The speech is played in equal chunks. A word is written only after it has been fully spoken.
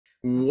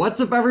What's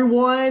up,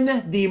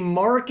 everyone? The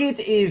market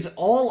is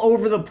all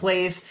over the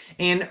place,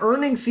 and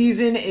earnings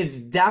season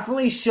is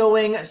definitely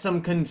showing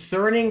some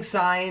concerning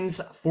signs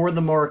for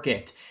the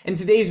market. In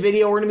today's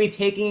video, we're going to be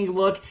taking a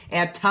look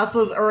at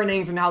Tesla's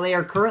earnings and how they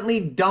are currently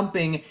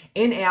dumping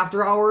in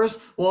after hours.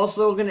 We're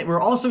also going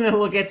to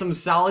look at some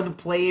solid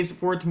plays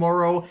for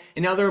tomorrow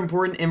and other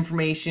important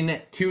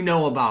information to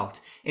know about.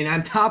 And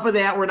on top of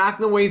that, we're not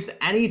going to waste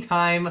any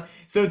time.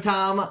 So,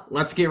 Tom,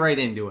 let's get right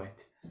into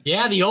it.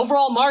 Yeah, the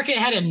overall market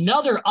had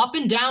another up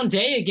and down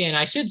day again.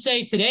 I should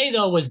say today,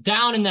 though, was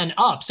down and then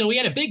up. So we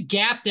had a big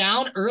gap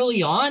down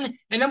early on,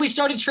 and then we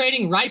started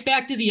trading right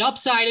back to the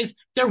upside as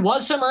there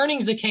was some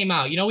earnings that came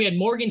out. You know, we had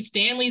Morgan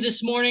Stanley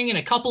this morning and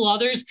a couple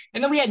others,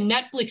 and then we had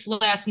Netflix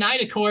last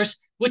night, of course,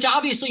 which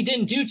obviously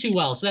didn't do too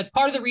well. So that's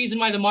part of the reason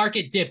why the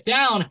market dipped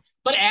down.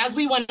 But as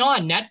we went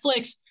on,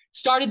 Netflix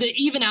started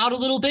to even out a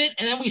little bit,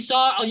 and then we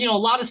saw, a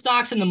lot of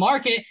stocks in the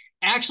market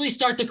actually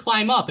start to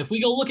climb up. If we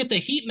go look at the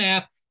heat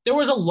map, there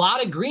was a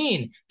lot of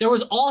green. There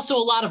was also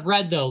a lot of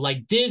red, though,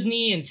 like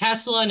Disney and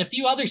Tesla and a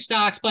few other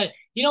stocks. But,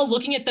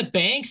 looking at the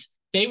banks,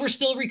 they were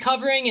still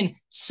recovering, and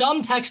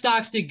some tech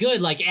stocks did good,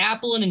 like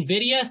Apple and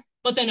Nvidia.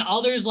 But then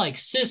others like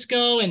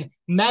Cisco and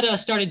Meta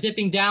started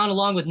dipping down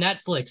along with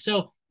Netflix.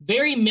 So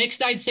very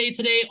mixed, I'd say,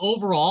 today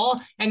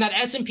overall. And that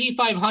S&P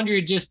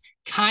 500 just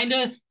kind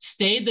of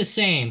stayed the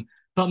same.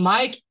 But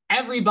Mike,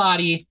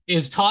 everybody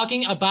is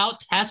talking about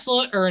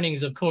Tesla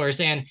earnings, of course.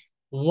 And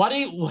what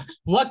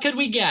could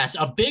we guess?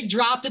 A big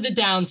drop to the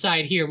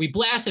downside here. We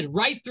blasted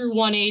right through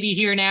 180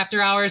 here in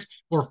after hours.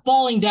 We're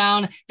falling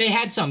down. They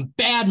had some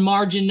bad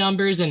margin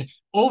numbers. And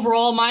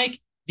overall, Mike,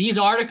 these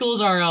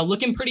articles are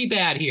looking pretty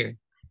bad here.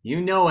 You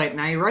know it,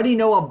 and I already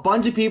know a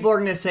bunch of people are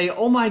going to say,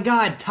 oh my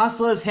god,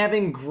 Tesla is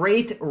having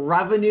great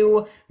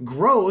revenue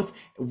growth.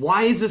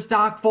 Why is the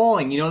stock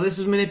falling? This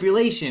is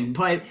manipulation,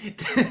 but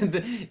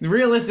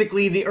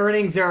realistically, the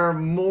earnings are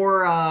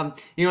more,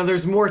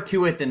 there's more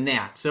to it than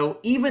that. So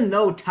even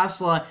though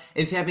Tesla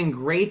is having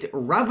great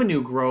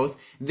revenue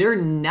growth, their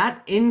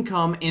net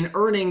income and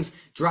earnings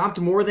dropped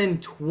more than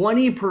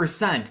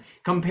 20%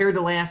 compared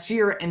to last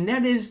year, and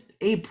that is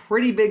a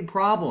pretty big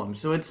problem.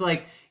 So it's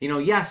like,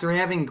 yes, they're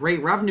having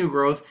great revenue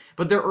growth,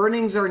 but their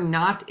earnings are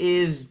not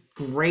as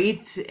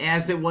great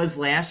as it was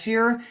last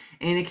year,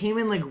 and it came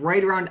in like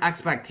right around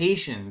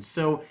expectations.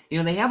 So,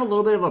 they have a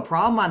little bit of a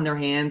problem on their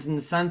hands in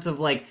the sense of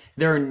like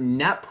their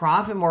net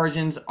profit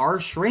margins are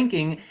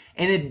shrinking,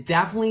 and it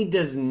definitely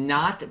does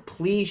not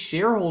please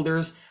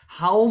shareholders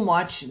how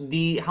much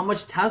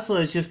Tesla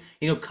is just,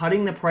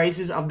 cutting the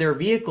prices of their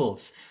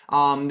vehicles.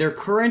 Their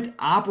current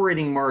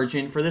operating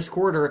margin for this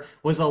quarter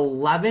was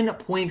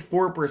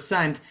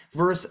 11.4%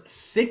 versus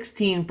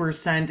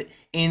 16%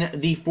 in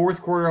the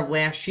fourth quarter of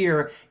last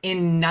year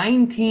and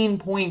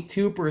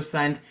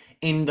 19.2%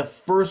 in the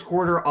first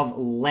quarter of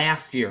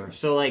last year.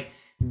 So like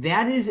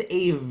that is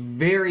a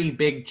very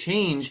big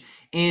change.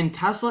 And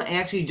Tesla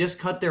actually just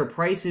cut their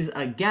prices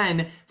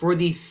again for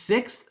the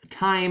sixth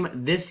time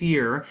this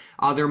year.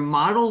 Their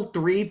Model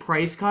 3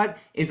 price cut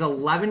is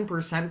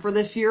 11% for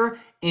this year,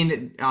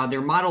 and their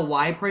Model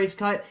Y price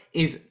cut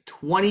is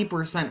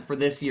 20% for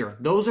this year.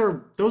 Those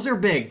are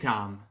big,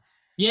 Tom.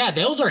 Yeah,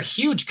 those are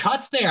huge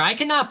cuts there. I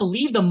cannot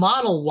believe the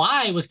Model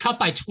Y was cut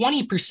by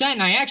 20%.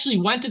 And I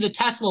actually went to the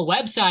Tesla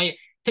website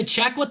to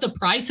check what the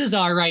prices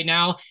are right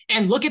now.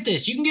 And look at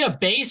this. You can get a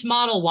base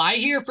Model Y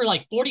here for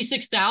like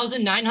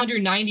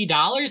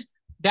 $46,990.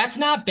 That's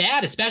not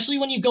bad, especially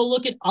when you go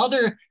look at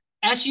other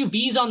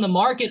SUVs on the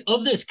market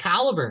of this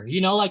caliber.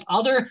 Like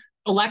other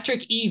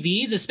electric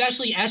EVs,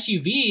 especially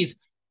SUVs,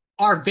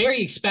 are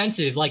very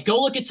expensive. Like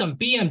go look at some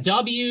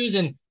BMWs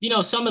and,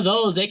 some of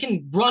those, they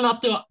can run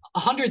up to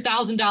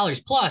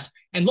 $100,000 plus.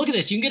 And look at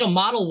this. You can get a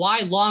Model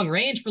Y long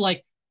range for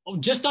like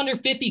just under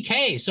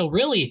 50K. So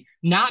really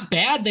not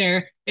bad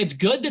there. It's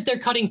good that they're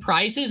cutting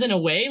prices in a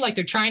way, like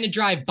they're trying to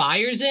drive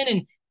buyers in.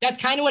 And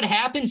that's kind of what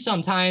happens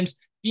sometimes,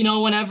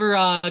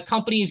 whenever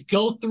companies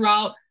go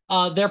throughout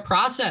their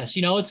process.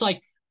 It's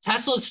like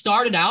Tesla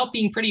started out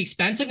being pretty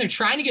expensive. They're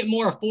trying to get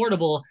more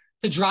affordable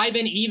to drive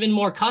in even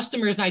more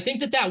customers. And I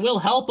think that will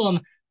help them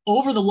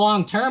over the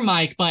long term,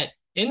 Mike. But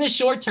in the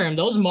short term,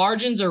 those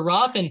margins are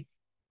rough. And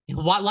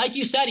like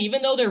you said,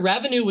 even though their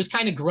revenue was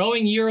kind of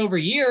growing year over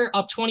year,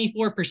 up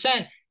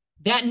 24%,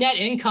 that net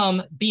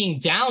income being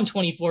down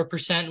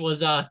 24%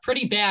 was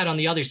pretty bad on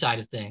the other side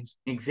of things.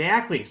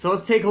 Exactly. So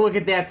let's take a look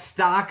at that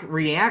stock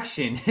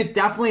reaction. It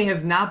definitely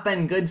has not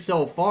been good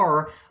so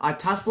far.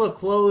 Tesla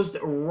closed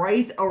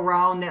right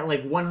around that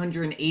like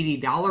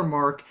 $180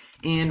 mark.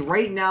 And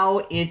right now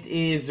it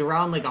is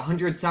around like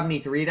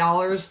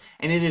 $173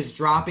 and it is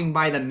dropping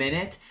by the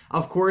minute.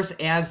 Of course,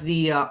 as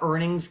the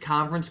earnings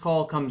conference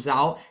call comes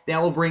out, that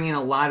will bring in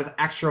a lot of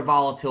extra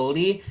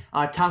volatility.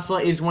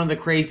 Tesla is one of the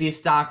craziest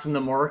stocks in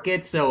the market,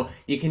 so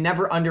you can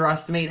never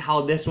underestimate how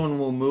this one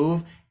will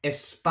move,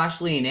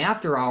 especially in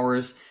after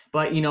hours.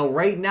 But,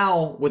 right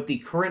now, with the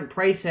current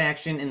price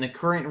action and the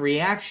current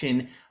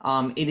reaction,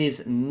 it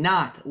is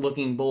not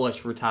looking bullish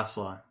for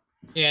Tesla.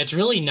 Yeah, it's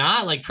really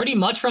not. Like pretty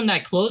much from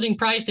that closing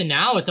price to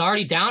now, it's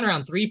already down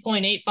around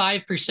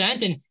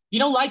 3.85%. And,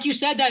 like you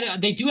said,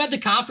 that they do have the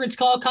conference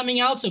call coming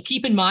out. So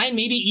keep in mind,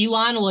 maybe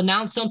Elon will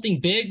announce something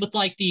big with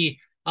like the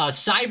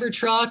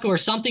Cybertruck or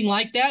something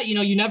like that.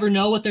 You never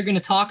know what they're going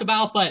to talk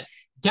about, but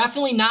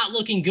definitely not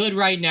looking good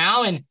right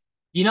now. And,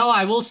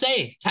 I will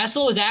say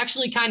Tesla was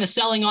actually kind of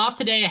selling off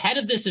today ahead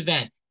of this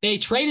event. They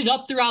traded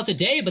up throughout the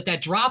day, but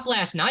that drop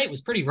last night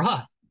was pretty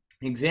rough.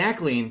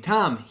 Exactly. And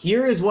Tom,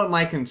 here is what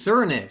my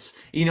concern is.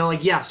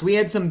 Like yes, we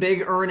had some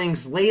big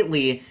earnings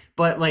lately,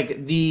 but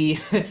like the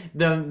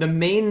the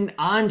main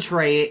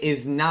entree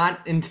is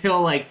not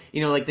until like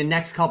the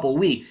next couple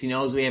weeks,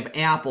 as we have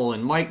Apple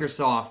and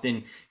Microsoft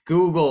and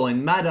Google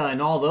and Meta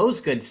and all those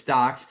good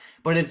stocks.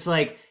 But it's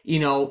like,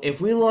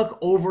 if we look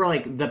over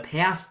like the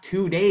past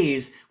 2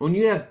 days, when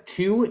you have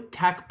two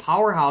tech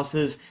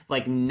powerhouses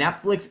like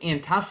Netflix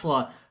and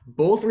Tesla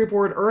both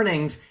report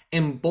earnings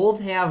and both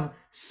have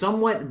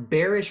somewhat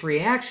bearish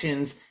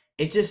reactions,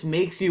 it just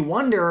makes you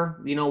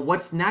wonder,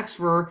 what's next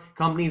for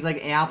companies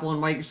like Apple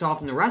and Microsoft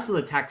and the rest of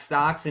the tech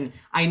stocks. And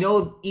I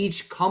know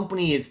each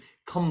company is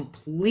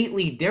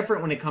completely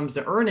different when it comes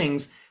to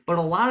earnings, but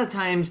a lot of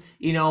times,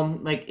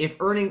 like if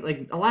earning,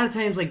 like a lot of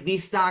times, like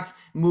these stocks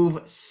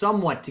move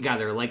somewhat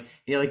together. Like,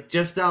 like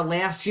just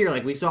last year,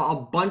 like we saw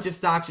a bunch of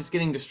stocks just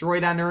getting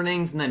destroyed on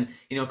earnings. And then,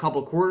 a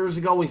couple quarters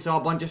ago, we saw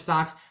a bunch of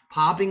stocks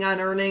popping on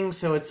earnings.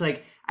 So it's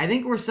like, I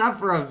think we're set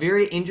for a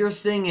very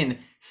interesting and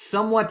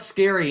somewhat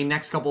scary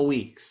next couple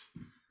weeks.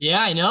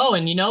 Yeah, I know.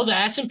 And the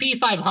S&P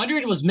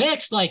 500 was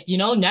mixed. Like,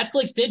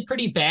 Netflix did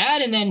pretty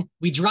bad and then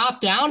we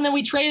dropped down and then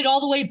we traded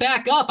all the way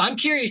back up. I'm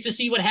curious to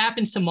see what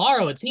happens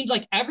tomorrow. It seems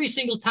like every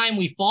single time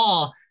we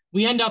fall,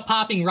 we end up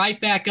popping right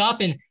back up.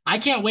 And I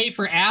can't wait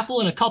for Apple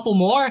and a couple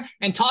more.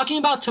 And talking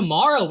about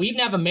tomorrow, we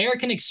even have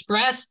American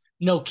Express,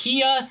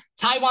 Nokia,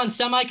 Taiwan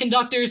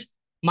Semiconductors.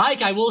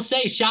 Mike, I will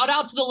say, shout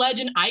out to the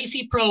legend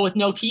Icy Pro with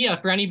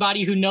Nokia for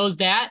anybody who knows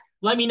that.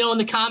 Let me know in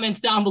the comments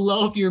down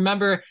below if you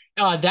remember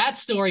that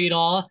story at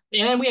all.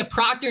 And then we have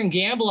Procter and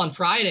Gamble on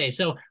Friday.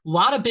 So a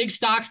lot of big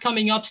stocks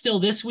coming up still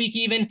this week,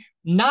 even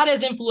not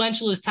as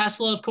influential as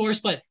Tesla, of course,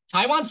 but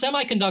Taiwan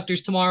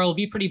Semiconductors tomorrow will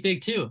be pretty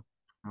big too.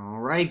 All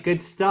right,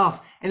 good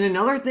stuff. And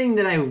another thing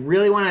that I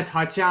really want to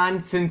touch on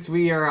since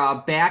we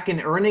are back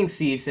in earnings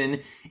season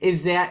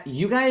is that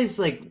you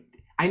guys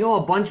I know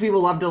a bunch of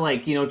people love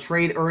to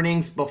trade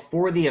earnings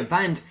before the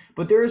event,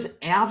 but there's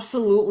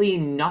absolutely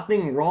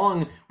nothing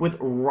wrong with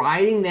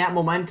riding that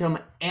momentum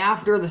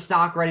after the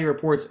stock already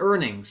reports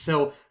earnings.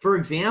 So for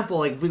example,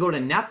 like if we go to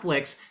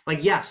Netflix,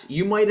 like yes,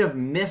 you might have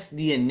missed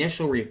the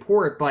initial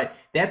report, but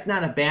that's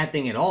not a bad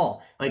thing at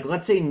all. Like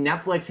let's say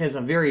Netflix has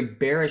a very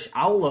bearish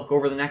outlook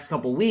over the next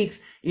couple weeks,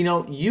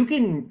 you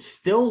can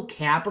still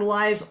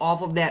capitalize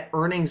off of that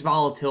earnings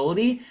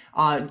volatility,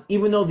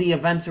 even though the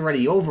event's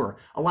already over.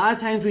 A lot of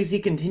times we see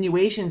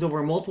continuations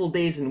over multiple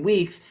days and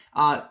weeks,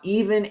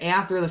 even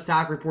after the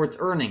stock reports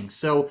earnings.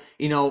 So,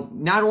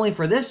 not only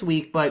for this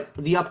week, but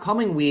the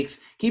upcoming weeks,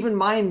 keep in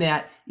mind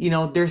that,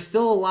 there's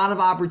still a lot of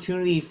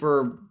opportunity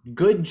for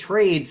good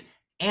trades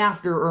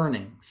after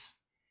earnings.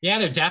 Yeah,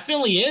 there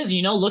definitely is.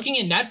 Looking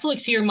at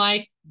Netflix here,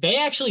 Mike, they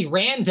actually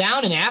ran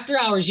down in after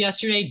hours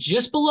yesterday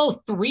just below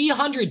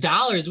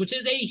 $300, which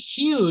is a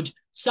huge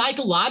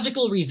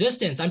psychological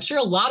resistance. I'm sure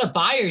a lot of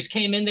buyers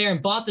came in there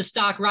and bought the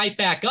stock right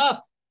back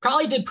up.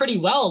 Probably did pretty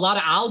well, a lot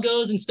of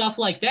algos and stuff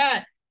like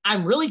that.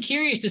 I'm really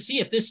curious to see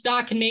if this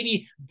stock can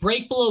maybe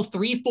break below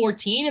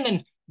 314 and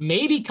then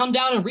maybe come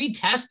down and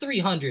retest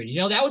 300.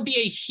 That would be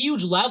a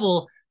huge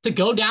level to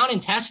go down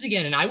and test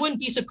again. And I wouldn't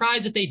be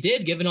surprised if they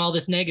did, given all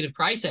this negative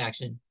price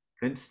action.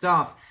 Good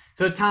stuff.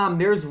 So Tom,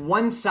 there's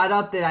one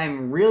setup that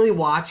I'm really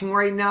watching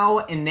right now,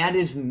 and that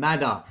is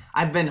Meta.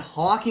 I've been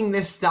hawking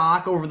this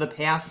stock over the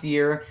past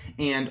year,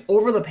 and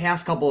over the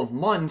past couple of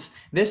months,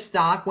 this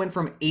stock went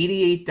from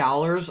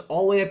 $88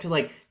 all the way up to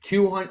like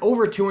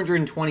over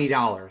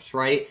 $220,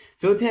 right?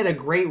 So it's had a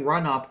great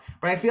run up,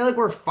 but I feel like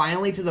we're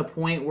finally to the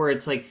point where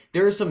it's like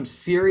there's some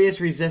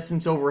serious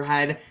resistance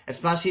overhead,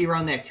 especially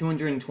around that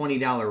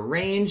 $220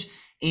 range.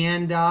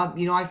 And,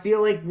 I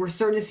feel like we're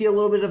starting to see a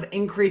little bit of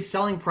increased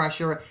selling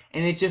pressure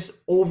and it's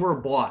just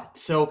overbought.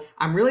 So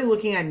I'm really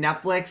looking at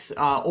Netflix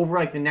over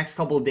like the next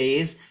couple of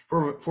days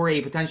for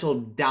a potential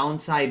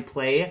downside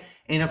play.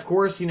 And of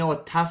course,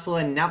 with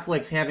Tesla and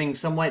Netflix having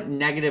somewhat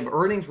negative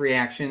earnings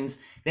reactions,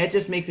 that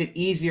just makes it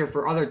easier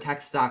for other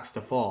tech stocks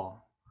to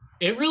fall.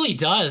 It really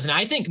does. And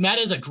I think Meta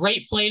is a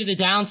great play to the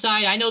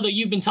downside. I know that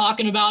you've been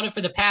talking about it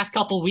for the past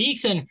couple of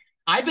weeks, and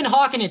I've been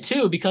hawking it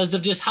too because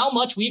of just how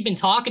much we've been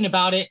talking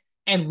about it.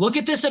 And look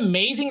at this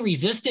amazing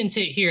resistance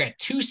hit here at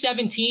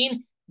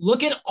 217.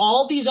 Look at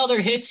all these other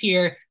hits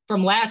here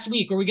from last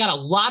week where we got a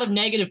lot of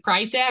negative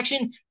price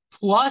action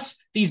plus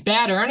these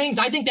bad earnings.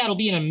 I think that'll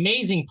be an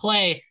amazing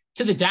play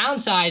to the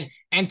downside.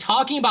 And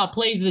talking about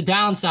plays to the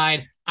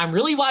downside, I'm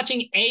really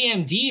watching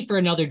AMD for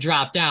another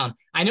drop down.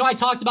 I know I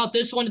talked about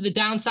this one to the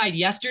downside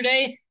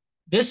yesterday.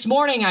 This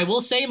morning, I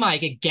will say,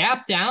 Mike, it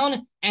gapped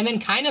down and then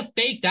kind of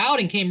faked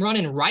out and came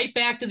running right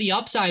back to the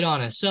upside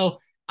on us. So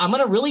I'm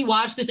going to really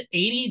watch this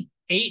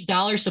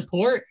 $88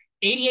 support.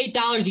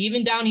 $88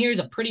 even down here is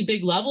a pretty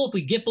big level. If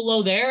we get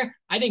below there,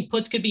 I think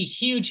puts could be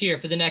huge here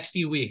for the next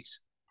few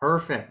weeks.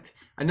 Perfect.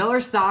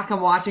 Another stock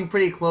I'm watching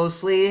pretty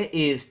closely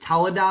is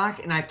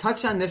Teladoc, and I've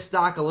touched on this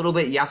stock a little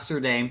bit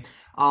yesterday.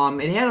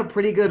 It had a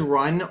pretty good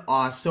run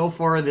so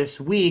far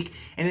this week,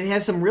 and it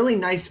has some really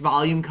nice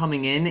volume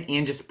coming in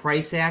and just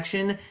price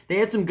action. They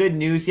had some good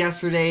news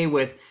yesterday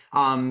with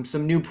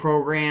some new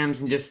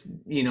programs and just,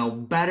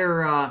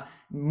 better,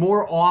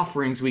 more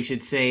offerings, we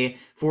should say,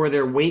 for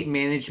their weight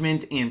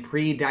management and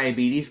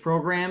pre-diabetes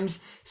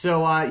programs.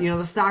 So,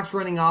 the stock's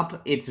running up.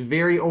 It's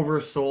very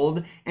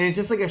oversold, and it's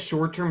just like a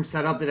short-term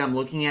setup that I'm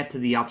looking at to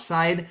the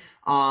upside.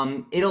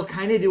 It'll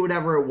kind of do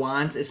whatever it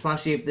wants,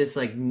 especially if this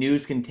like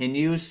news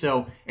continues.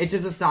 So it's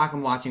just a stock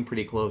I'm watching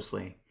pretty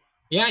closely.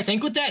 Yeah, I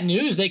think with that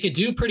news, they could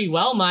do pretty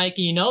well, Mike.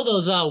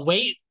 Those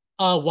weight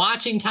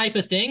watching type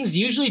of things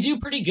usually do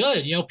pretty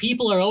good.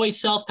 People are always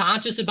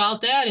self-conscious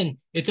about that. And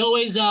it's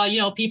always,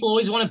 people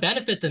always want to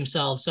benefit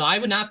themselves. So I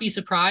would not be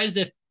surprised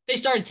if they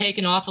started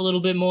taking off a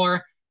little bit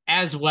more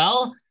as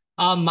well.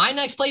 My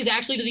next play is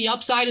actually to the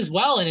upside as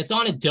well, and it's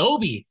on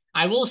Adobe.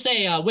 I will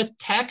say with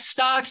tech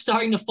stocks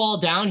starting to fall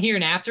down here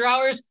in after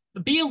hours,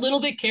 be a little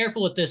bit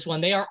careful with this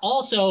one. They are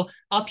also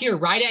up here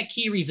right at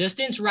key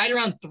resistance, right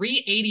around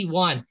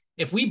 381.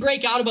 If we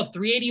break out above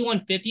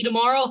 381.50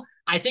 tomorrow,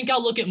 I think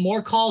I'll look at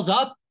more calls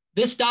up.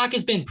 This stock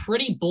has been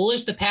pretty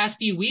bullish the past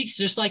few weeks,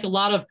 just like a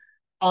lot of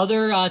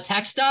other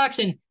tech stocks.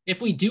 And if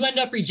we do end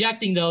up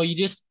rejecting, though, you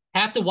just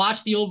have to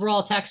watch the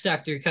overall tech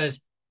sector because,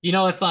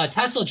 if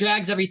Tesla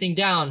drags everything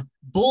down,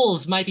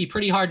 bulls might be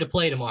pretty hard to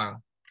play tomorrow.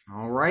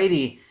 All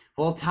righty.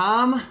 Well,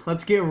 Tom,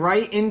 let's get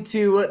right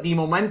into the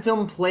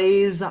momentum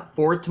plays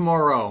for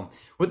tomorrow.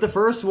 With the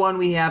first one,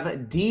 we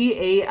have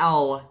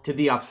DAL to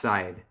the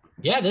upside.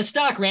 Yeah, this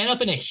stock ran up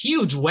in a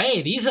huge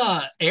way. These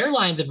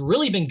airlines have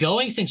really been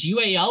going since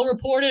UAL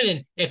reported,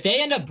 and if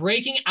they end up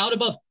breaking out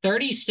above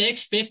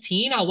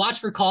 36.15, I'll watch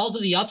for calls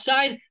of the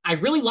upside. I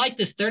really like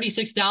this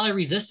 $36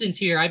 resistance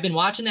here. I've been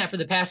watching that for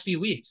the past few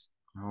weeks.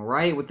 All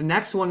right, with the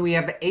next one, we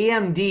have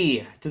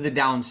AMD to the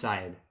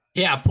downside.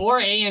 Yeah, poor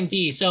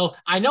AMD. So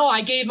I know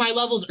I gave my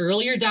levels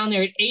earlier down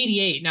there at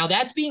 88. Now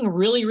that's being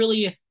really,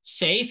 really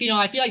safe.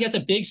 I feel like that's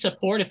a big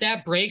support. If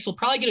that breaks, we'll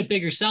probably get a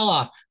bigger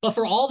sell-off. But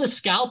for all the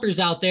scalpers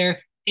out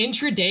there,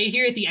 intraday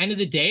here at the end of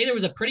the day, there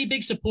was a pretty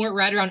big support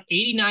right around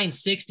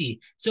 89.60.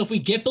 So if we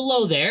get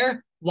below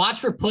there, watch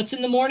for puts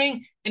in the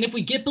morning. And if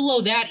we get below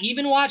that,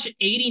 even watch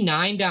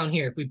 89 down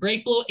here. If we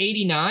break below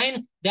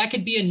 89, that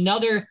could be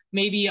another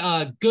maybe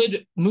a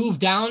good move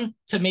down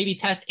to maybe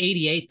test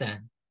 88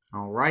 then.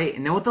 All right,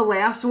 and then with the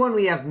last one,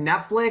 we have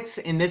Netflix,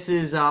 and this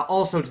is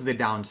also to the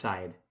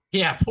downside.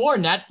 Yeah, poor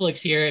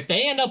Netflix here. If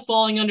they end up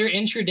falling under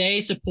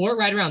intraday support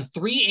right around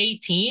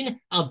 318,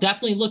 I'll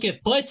definitely look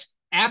at puts.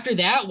 After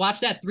that,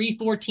 watch that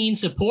 314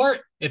 support.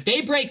 If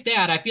they break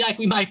that, I feel like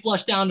we might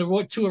flush down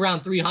to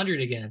around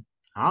 300 again.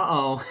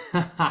 Uh-oh.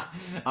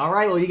 All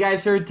right, well, you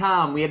guys heard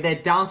Tom. We have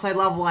that downside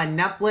level on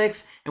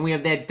Netflix, and we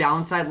have that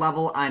downside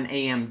level on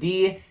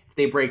AMD. If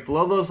they break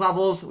below those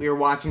levels, we are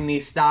watching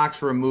these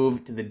stocks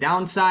remove to the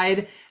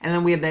downside. And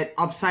then we have that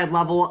upside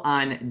level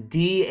on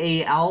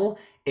DAL.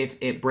 If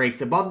it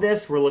breaks above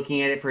this, we're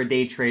looking at it for a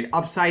day trade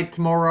upside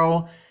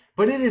tomorrow.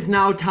 But it is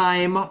now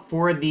time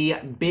for the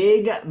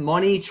big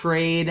money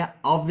trade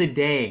of the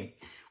day.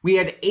 We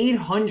had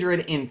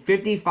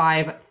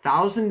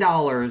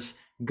 $855,000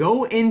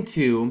 go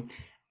into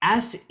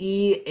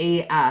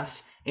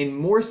SEAS, and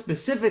more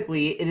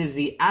specifically, it is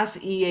the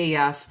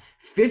SEAS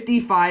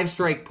 55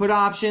 strike put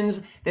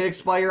options that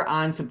expire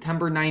on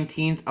September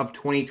 19th of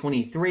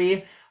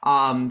 2023.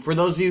 For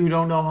those of you who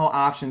don't know how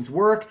options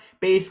work,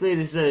 basically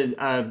this is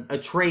a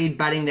trade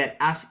betting that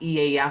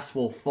SEAS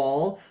will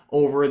fall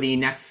over the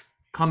next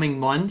coming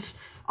months.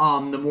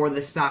 The more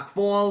the stock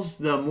falls,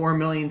 the more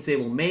millions they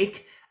will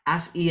make.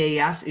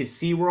 SEAS is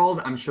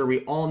SeaWorld. I'm sure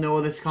we all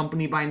know this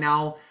company by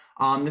now.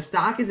 The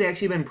stock has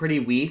actually been pretty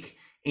weak,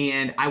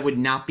 and I would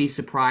not be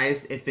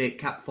surprised if it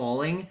kept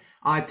falling.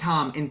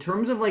 Tom, in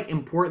terms of like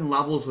important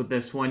levels with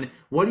this one,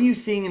 what are you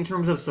seeing in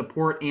terms of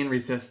support and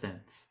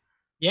resistance?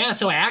 Yeah,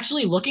 so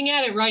actually looking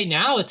at it right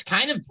now, it's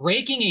kind of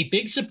breaking a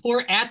big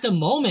support at the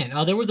moment.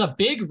 There was a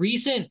big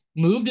recent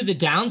move to the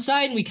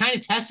downside, and we kind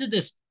of tested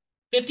this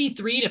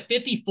 53 to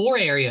 54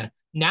 area.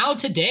 Now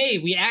today,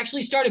 we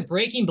actually started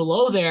breaking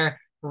below there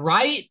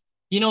right,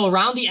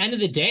 around the end of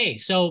the day.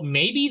 So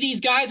maybe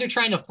these guys are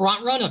trying to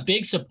front run a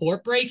big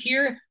support break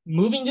here,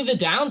 moving to the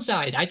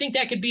downside. I think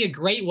that could be a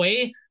great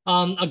way,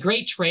 a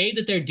great trade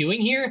that they're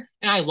doing here.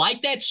 And I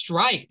like that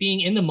strike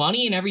being in the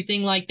money and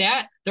everything like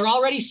that. They're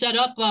already set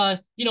up,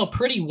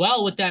 pretty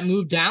well with that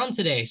move down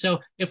today. So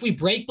if we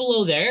break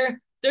below there,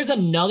 there's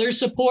another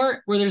support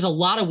where there's a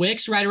lot of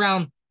wicks right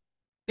around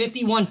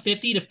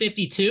 51.50 to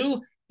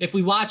 52. If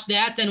we watch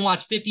that, then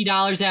watch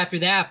 $50 after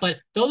that. But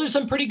those are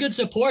some pretty good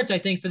supports, I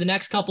think, for the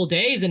next couple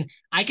days. And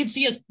I could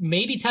see us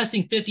maybe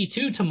testing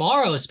 52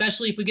 tomorrow,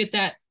 especially if we get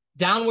that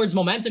downwards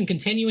momentum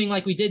continuing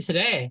like we did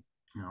today.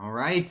 All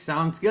right,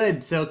 sounds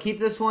good. So keep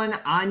this one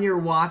on your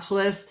watch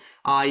list.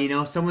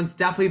 Someone's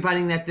definitely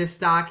betting that this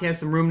stock has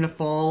some room to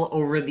fall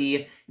over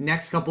the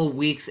next couple of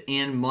weeks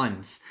and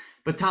months.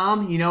 But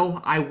Tom,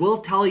 I will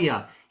tell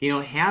you,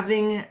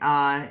 having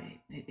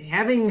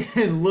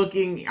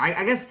looking,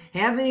 I guess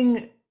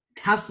having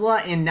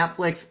Tesla and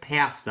Netflix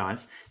past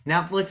us,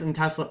 Netflix and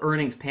Tesla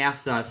earnings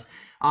past us.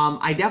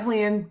 I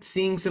definitely am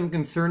seeing some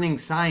concerning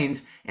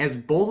signs as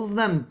both of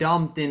them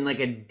dumped in like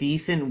a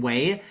decent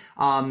way.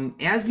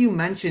 As you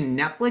mentioned,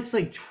 Netflix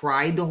like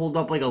tried to hold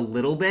up like a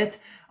little bit,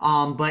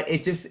 but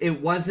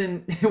it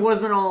wasn't it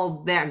wasn't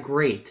all that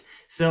great.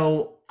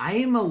 So I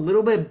am a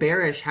little bit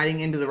bearish heading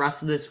into the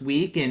rest of this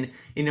week, and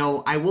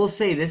I will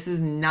say this is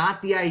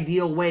not the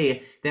ideal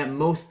way that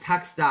most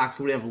tech stocks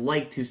would have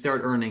liked to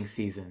start earnings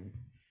season.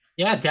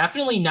 Yeah,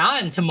 definitely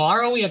not. And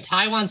tomorrow we have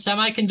Taiwan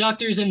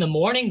Semiconductors in the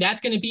morning.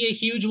 That's going to be a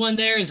huge one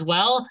there as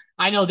well.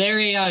 I know they're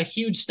a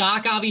huge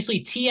stock. Obviously,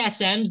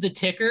 TSM's the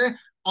ticker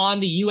on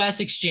the US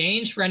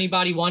exchange for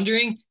anybody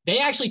wondering. They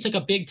actually took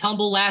a big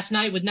tumble last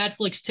night with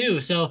Netflix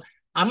too. So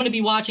I'm going to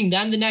be watching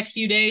them the next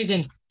few days.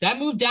 And that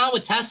move down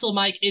with Tesla,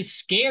 Mike, is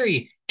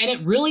scary. And it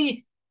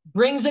really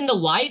brings into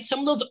light some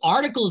of those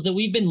articles that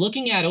we've been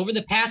looking at over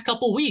the past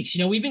couple weeks.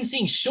 We've been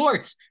seeing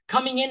shorts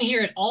coming in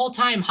here at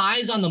all-time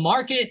highs on the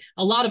market.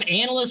 A lot of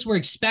analysts were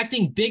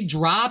expecting big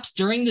drops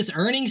during this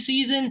earnings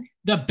season.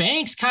 The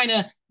banks kind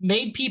of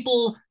made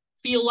people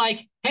feel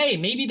like, hey,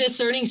 maybe this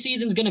earnings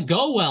season is going to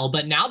go well.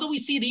 But now that we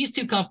see these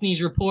two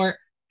companies report,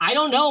 I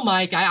don't know,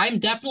 Mike. I'm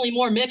definitely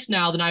more mixed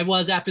now than I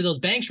was after those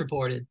banks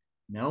reported.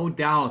 No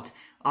doubt.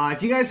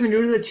 If you guys are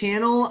new to the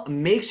channel,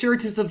 make sure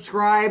to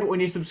subscribe. When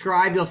you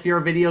subscribe, you'll see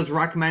our videos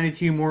recommended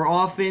to you more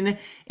often.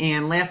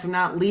 And last but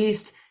not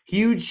least,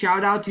 huge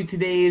shout out to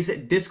today's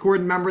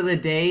Discord member of the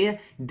day,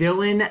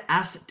 Dylan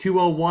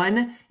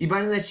S201. You've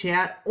been in the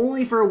chat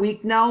only for a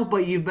week now,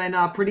 but you've been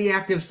pretty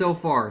active so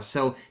far.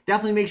 So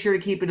definitely make sure to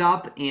keep it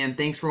up. And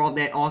thanks for all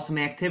that awesome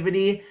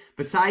activity.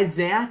 Besides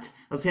that,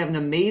 let's have an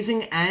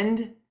amazing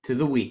end to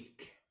the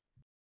week.